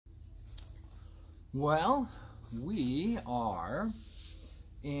Well, we are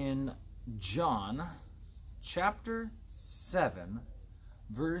in John chapter 7,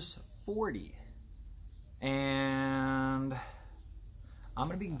 verse 40. And I'm going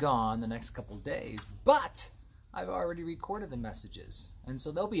to be gone the next couple days, but I've already recorded the messages. And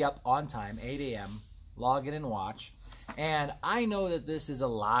so they'll be up on time, 8 a.m. Log in and watch. And I know that this is a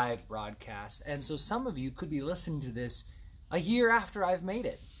live broadcast, and so some of you could be listening to this a year after I've made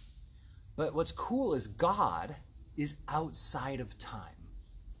it. But what's cool is God is outside of time.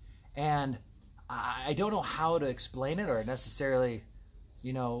 And I don't know how to explain it or necessarily,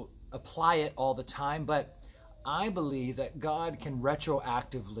 apply it all the time, but I believe that God can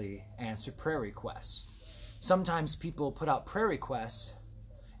retroactively answer prayer requests. Sometimes people put out prayer requests,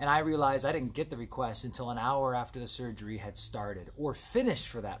 and I realize I didn't get the request until an hour after the surgery had started, or finished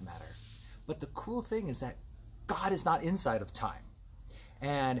for that matter. But the cool thing is that God is not inside of time.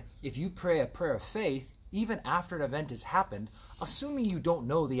 And if you pray a prayer of faith, even after an event has happened, assuming you don't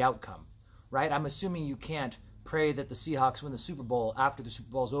know the outcome, right? I'm assuming you can't pray that the Seahawks win the Super Bowl after the Super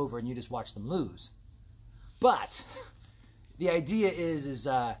Bowl's over and you just watch them lose. But the idea is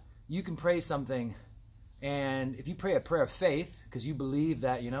you can pray something, and if you pray a prayer of faith, because you believe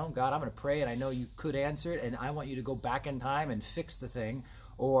that, God, I'm going to pray and I know you could answer it, and I want you to go back in time and fix the thing,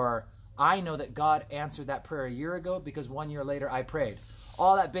 or I know that God answered that prayer a year ago because 1 year later I prayed.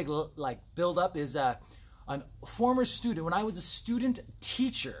 All that big build up is a former student. When I was a student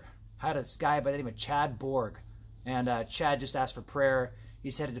teacher, I had this guy by the name of Chad Borg, and Chad just asked for prayer.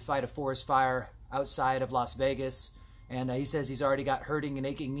 He's headed to fight a forest fire outside of Las Vegas, and he says he's already got hurting and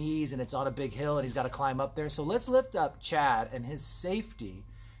aching knees, and it's on a big hill, and he's got to climb up there. So let's lift up Chad and his safety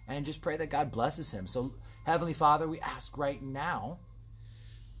and just pray that God blesses him. So Heavenly Father, we ask right now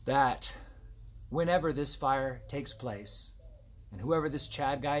that whenever this fire takes place, and whoever this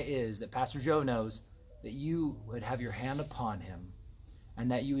Chad guy is that Pastor Joe knows, that you would have your hand upon him, and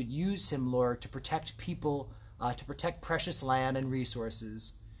that you would use him, Lord, to protect people, to protect precious land and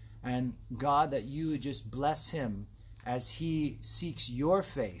resources. And God, that you would just bless him as he seeks your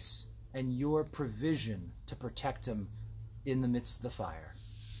face and your provision to protect him in the midst of the fire.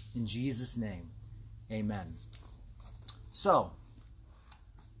 In Jesus' name, amen. So,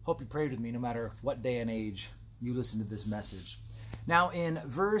 hope you prayed with me no matter what day and age you listen to this message. Now in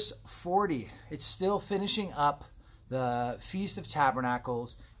verse 40, it's still finishing up the Feast of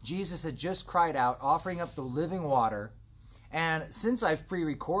Tabernacles. Jesus had just cried out, offering up the living water. And since I've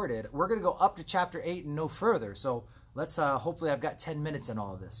pre-recorded, we're going to go up to chapter 8 and no further. So let's hopefully I've got 10 minutes on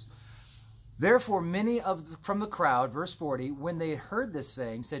all of this. Therefore, many from the crowd, verse 40, when they heard this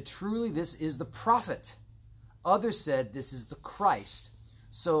saying, said, "Truly this is the prophet." Others said, "This is the Christ."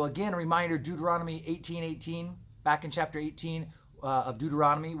 So again, a reminder, Deuteronomy 18:18, back in chapter 18 of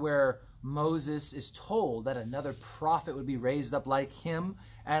Deuteronomy, where Moses is told that another prophet would be raised up like him.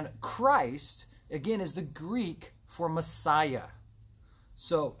 And Christ, again, is the Greek for Messiah.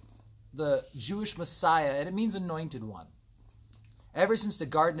 So the Jewish Messiah, and it means anointed one. Ever since the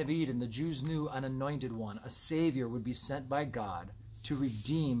Garden of Eden, the Jews knew an anointed one, a Savior, would be sent by God to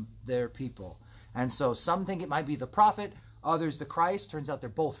redeem their people. And so some think it might be the prophet, others the Christ. Turns out they're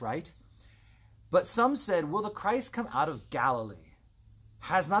both right. But some said, will the Christ come out of Galilee?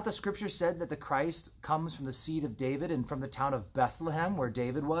 Has not the scripture said that the Christ comes from the seed of David and from the town of Bethlehem where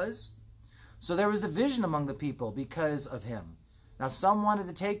David was? So there was division among the people because of him. Now some wanted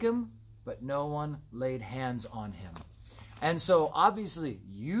to take him, but no one laid hands on him. And so obviously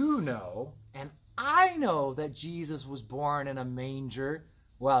you know, and I know, that Jesus was born in a manger.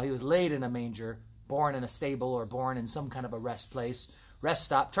 Well, he was laid in a manger, born in a stable, or born in some kind of a rest place, a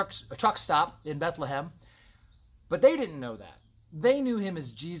truck stop in Bethlehem. But they didn't know that. They knew him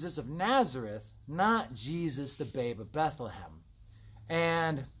as Jesus of Nazareth, not Jesus the babe of Bethlehem.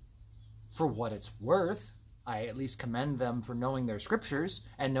 And for what it's worth, I at least commend them for knowing their scriptures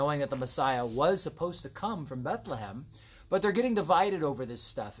and knowing that the Messiah was supposed to come from Bethlehem. But they're getting divided over this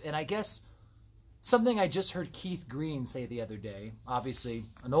stuff. And I guess something I just heard Keith Green say the other day, obviously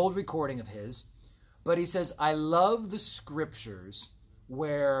an old recording of his, but he says, I love the scriptures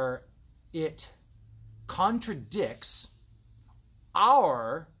where it contradicts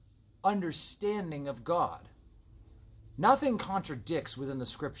our understanding of God. Nothing contradicts within the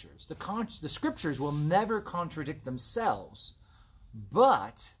scriptures. The scriptures will never contradict themselves,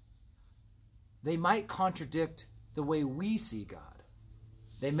 but they might contradict the way we see God.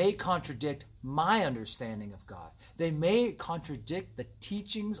 They may contradict my understanding of God. They may contradict the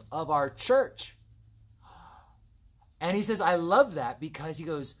teachings of our church. And he says, I love that, because he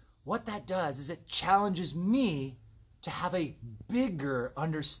goes, what that does is it challenges me to have a bigger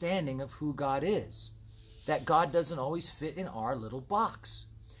understanding of who God is, that God doesn't always fit in our little box.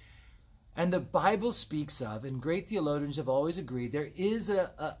 And the Bible speaks of, and great theologians have always agreed, there is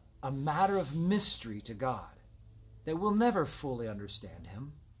a matter of mystery to God, that we'll never fully understand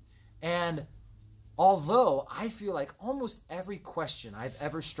him. And although I feel like almost every question I've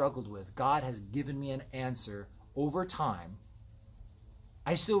ever struggled with, God has given me an answer over time,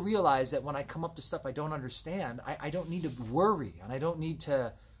 I still realize that when I come up to stuff I don't understand, I don't need to worry, and I don't need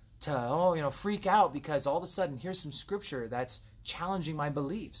to freak out because all of a sudden here's some scripture that's challenging my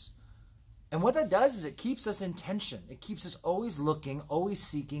beliefs. And what that does is it keeps us in tension. It keeps us always looking, always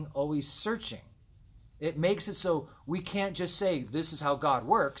seeking, always searching. It makes it so we can't just say, this is how God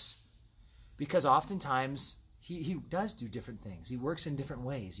works, because oftentimes he does do different things. He works in different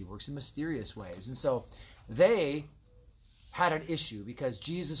ways. He works in mysterious ways. And so they had an issue because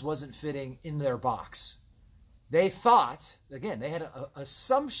Jesus wasn't fitting in their box. They thought, again, they had an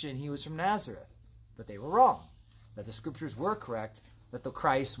assumption he was from Nazareth, but they were wrong, that the scriptures were correct, that the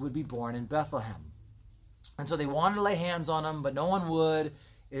Christ would be born in Bethlehem. And so they wanted to lay hands on him, but no one would.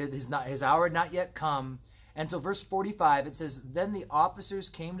 His hour had not yet come. And so verse 45, it says, Then the officers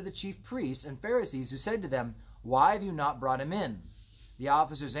came to the chief priests and Pharisees, who said to them, Why have you not brought him in? The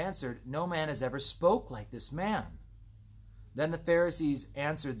officers answered, No man has ever spoke like this man. Then the Pharisees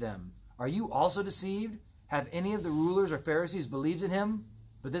answered them, Are you also deceived? Have any of the rulers or Pharisees believed in him?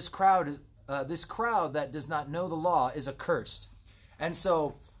 But this crowd that does not know the law is accursed. And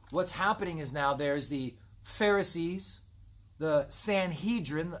so what's happening is now there's the Pharisees, the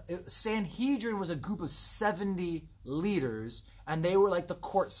Sanhedrin. Sanhedrin was a group of 70 leaders, and they were like the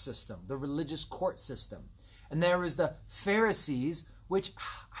court system, the religious court system. And there was the Pharisees, which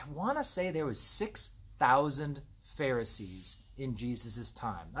I want to say there was 6,000 Pharisees in Jesus'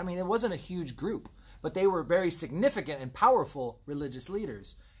 time. I mean, it wasn't a huge group, but they were very significant and powerful religious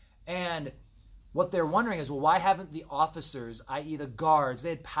leaders. And what they're wondering is, well, why haven't the officers, i.e. the guards, they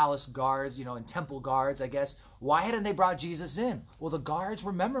had palace guards, and temple guards, I guess, why hadn't they brought Jesus in? Well, the guards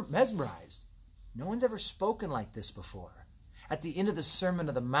were mesmerized. No one's ever spoken like this before. At the end of the Sermon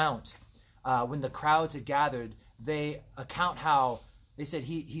on the Mount, when the crowds had gathered, they account how they said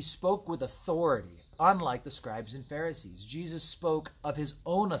he spoke with authority, unlike the scribes and Pharisees. Jesus spoke of his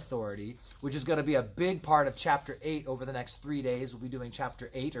own authority, which is going to be a big part of chapter 8 over the next 3 days. We'll be doing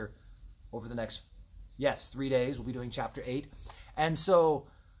chapter 8, or over the next, 3 days, we'll be doing chapter 8. And so,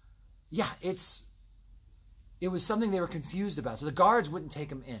 it was something they were confused about. So the guards wouldn't take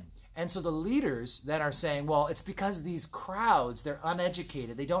him in. And so the leaders then are saying, well, it's because these crowds, they're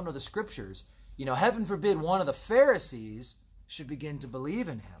uneducated. They don't know the scriptures. Heaven forbid one of the Pharisees should begin to believe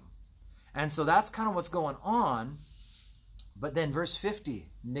in him. And so that's kind of what's going on. But then verse 50,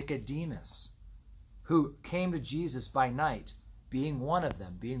 Nicodemus, who came to Jesus by night, being one of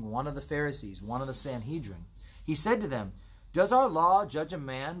them, being one of the Pharisees, one of the Sanhedrin, he said to them, Does our law judge a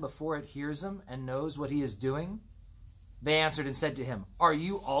man before it hears him and knows what he is doing? They answered and said to him, Are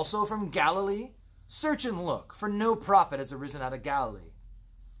you also from Galilee? Search and look, for no prophet has arisen out of Galilee.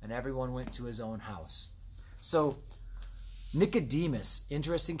 And everyone went to his own house. So Nicodemus,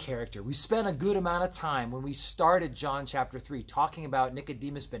 interesting character. We spent a good amount of time when we started John chapter 3 talking about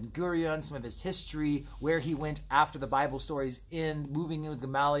Nicodemus Ben Gurion, some of his history, where he went after the Bible stories moving in with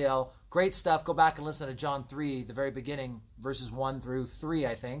Gamaliel. Great stuff. Go back and listen to John 3, the very beginning, verses 1 through 3,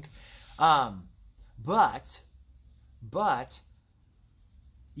 I think. But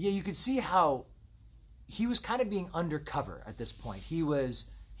you could see how he was kind of being undercover at this point. He was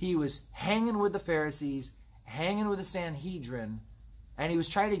hanging with the Pharisees, hanging with the Sanhedrin, and he was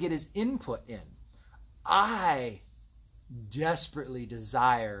trying to get his input in. I desperately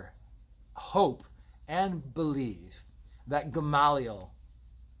desire, hope, and believe that Gamaliel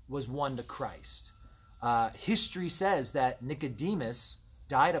was won to Christ. History says that Nicodemus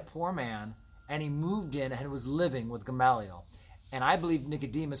died a poor man, and he moved in and was living with Gamaliel. And I believe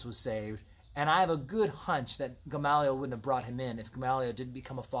Nicodemus was saved, and I have a good hunch that Gamaliel wouldn't have brought him in if Gamaliel didn't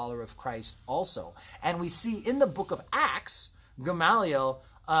become a follower of Christ also. And we see in the book of Acts, Gamaliel,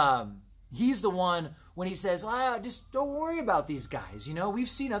 he's the one when he says, just don't worry about these guys. We've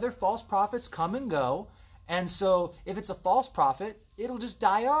seen other false prophets come and go. And so if it's a false prophet, it'll just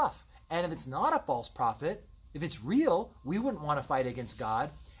die off. And if it's not a false prophet, if it's real, we wouldn't want to fight against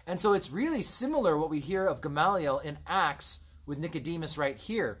God. And so it's really similar what we hear of Gamaliel in Acts with Nicodemus right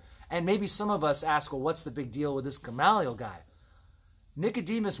here. And maybe some of us ask, well, what's the big deal with this Gamaliel guy?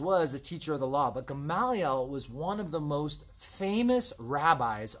 Nicodemus was a teacher of the law, but Gamaliel was one of the most famous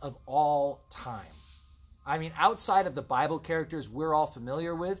rabbis of all time. I mean, outside of the Bible characters we're all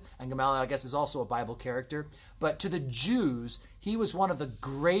familiar with, and Gamaliel, I guess, is also a Bible character, but to the Jews, he was one of the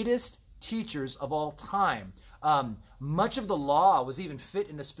greatest teachers of all time. Much of the law was even fit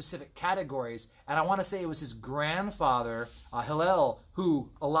into specific categories, and I want to say it was his grandfather, Hillel, who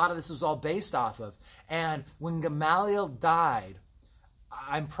a lot of this was all based off of. And when Gamaliel died,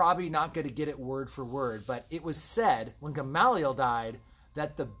 I'm probably not going to get it word for word, but it was said when Gamaliel died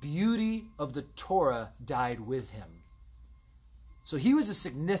that the beauty of the Torah died with him. So he was a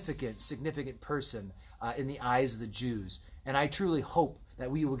significant person in the eyes of the Jews. And I truly hope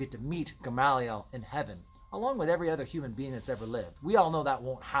that we will get to meet Gamaliel in heaven, along with every other human being that's ever lived. We all know that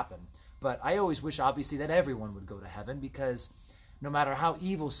won't happen. But I always wish, obviously, that everyone would go to heaven, because no matter how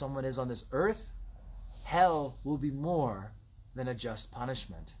evil someone is on this earth, hell will be more than a just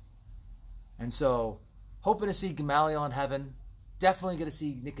punishment. And so, hoping to see Gamaliel in heaven, definitely going to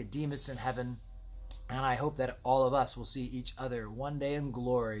see Nicodemus in heaven, and I hope that all of us will see each other one day in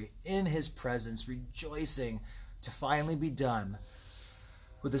glory, in his presence, rejoicing to finally be done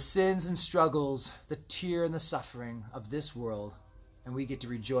with the sins and struggles, the tear and the suffering of this world, and we get to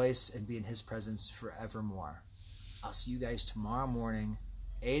rejoice and be in his presence forevermore. I'll see you guys tomorrow morning,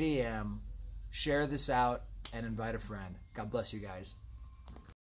 8 a.m. Share this out and invite a friend. God bless you guys.